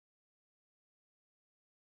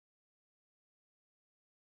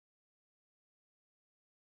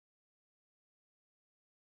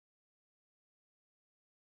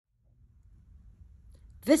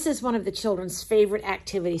This is one of the children's favorite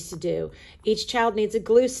activities to do. Each child needs a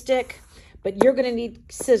glue stick, but you're going to need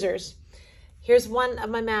scissors. Here's one of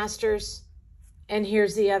my masters, and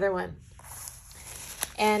here's the other one.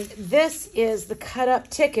 And this is the cut up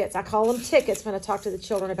tickets. I call them tickets when I talk to the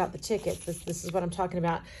children about the tickets. This is what I'm talking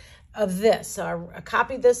about of this. So I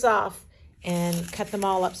copied this off and cut them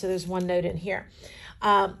all up so there's one note in here.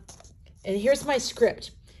 And here's my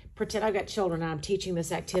script. Pretend I've got children and I'm teaching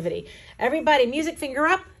this activity. Everybody, music finger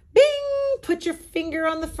up. Bing! Put your finger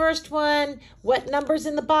on the first one. What number's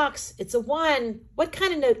in the box? It's a 1. What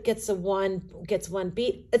kind of note gets a 1, gets 1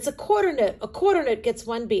 beat? It's a quarter note. A quarter note gets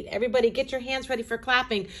 1 beat. Everybody get your hands ready for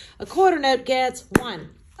clapping. A quarter note gets 1.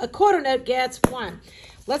 A quarter note gets 1.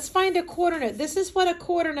 Let's find a quarter note. This is what a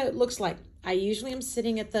quarter note looks like. I usually am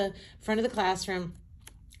sitting at the front of the classroom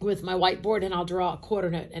with my whiteboard, and I'll draw a quarter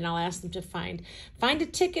note, and I'll ask them to find a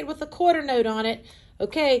ticket with a quarter note on it.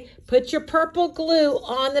 Okay, put your purple glue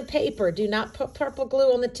on the paper. Do not put purple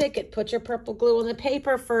glue on the ticket. Put your purple glue on the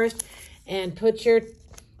paper first, and put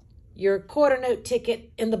your quarter note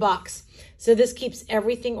ticket in the box. So this keeps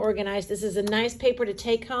everything organized. This is a nice paper to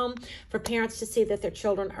take home for parents to see that their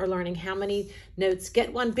children are learning how many notes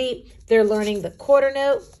get 1 beat. They're learning the quarter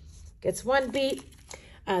note gets 1 beat.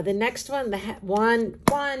 The next one, the 1,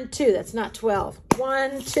 1, 2. That's not 12.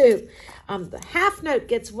 1, 2. The half note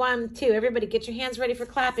gets 1, 2. Everybody get your hands ready for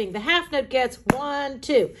clapping. The half note gets 1,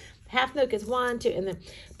 2. The half note gets 1, 2. And then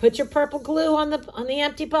put your purple glue on the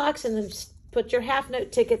empty box, and then put your half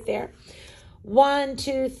note ticket there. 1,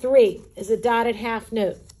 2, 3 is a dotted half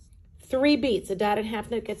note. 3 beats. A dotted half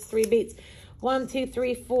note gets 3 beats. 1, 2,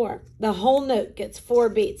 3, 4. The whole note gets 4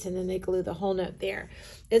 beats, and then they glue the whole note there.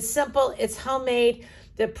 It's simple. It's homemade.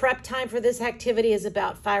 The prep time for this activity is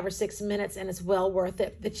about 5 or 6 minutes, and it's well worth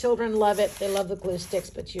it. The children love it. They love the glue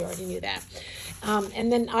sticks, but you already knew that.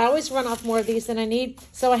 And then I always run off more of these than I need,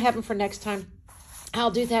 so I have them for next time.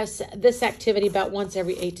 I'll do this activity about once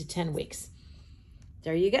every 8 to 10 weeks.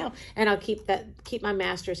 There you go. And I'll keep my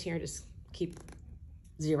masters here and just keep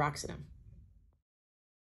Xeroxing them.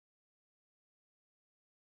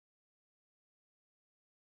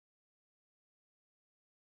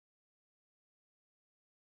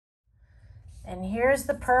 And here's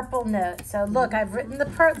the purple note. So look, I've written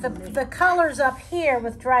the colors up here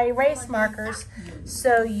with dry erase markers,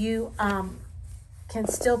 so you can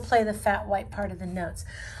still play the fat white part of the notes.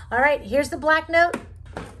 All right, here's the black note.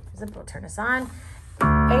 We'll turn this on.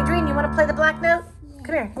 Adrian, you want to play the black note?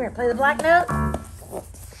 Come here, play the black note.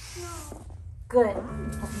 Good.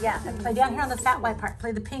 Yeah, and play down here on the fat white part.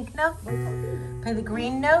 Play the pink note. Play the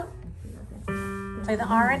green note. Play the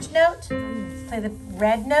orange note. Play the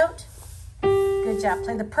red note. Good job.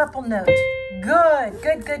 Play the purple note. Good,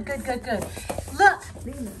 good, good, good, good, good. Look,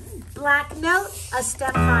 black note, a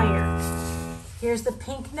step higher. Here's the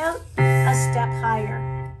pink note, a step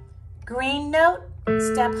higher. Green note,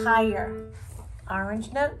 step higher.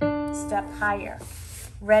 Orange note, step higher.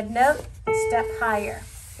 Red note, step higher.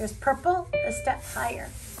 There's purple, a step higher.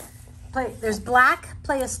 There's black,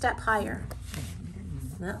 play a step higher.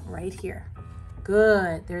 No, right here.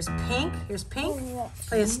 Good. There's pink. Here's pink.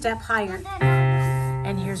 Play a step higher.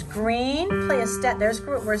 And here's green. Play a step.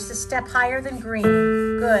 Where's the step higher than green?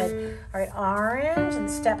 Good. All right, orange and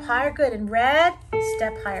step higher. Good. And red,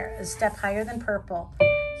 step higher. A step higher than purple.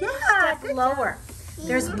 Yeah, step lower.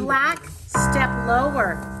 There's black, step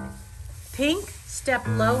lower. Pink, step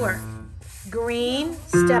lower. Green,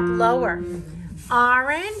 step lower.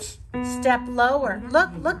 Orange, step lower.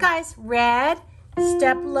 Look, guys. Red,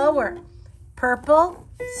 step lower. Purple,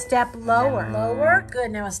 step lower. Lower,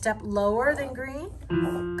 good. Now a step lower than green.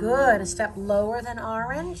 Good. A step lower than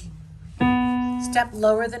orange. Step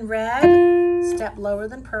lower than red. Step lower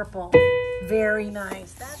than purple. Very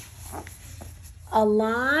nice. A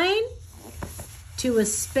line to a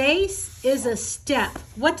space is a step.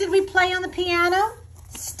 What did we play on the piano?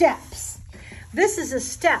 Steps. This is a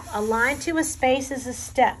step. A line to a space is a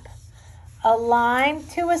step. A line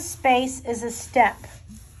to a space is a step.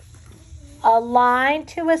 A line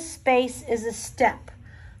to a space is a step.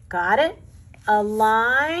 Got it? A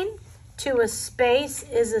line to a space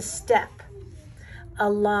is a step. A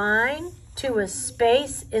line to a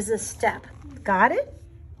space is a step. Got it?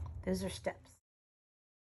 Those are steps.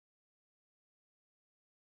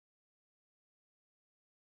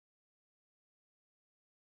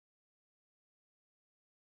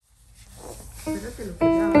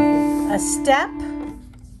 A step,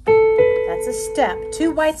 that's a step.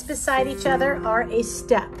 2 whites beside each other are a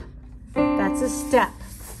step. That's a step.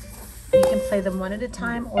 You can play them one at a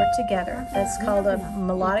time or together. That's called a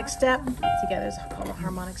melodic step. Together is called a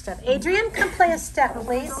harmonic step. Adrian, come play a step,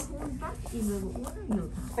 please.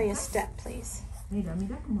 Play a step, please.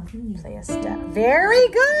 Play a step. Very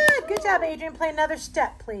good. Good job, Adrian. Play another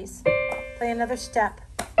step, please. Play another step.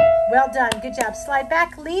 Well done. Good job. Slide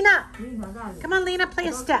back. Lena. Come on, Lena. Play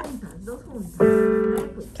a step.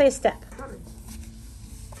 Play a step.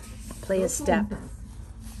 Play a step.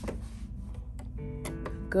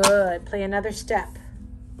 Good. Play another step.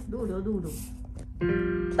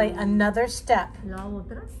 Play another step.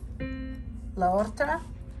 La otra.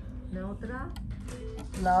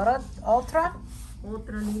 La otra.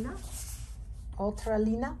 Otra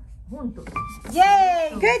Lina.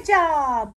 Yay! Good job.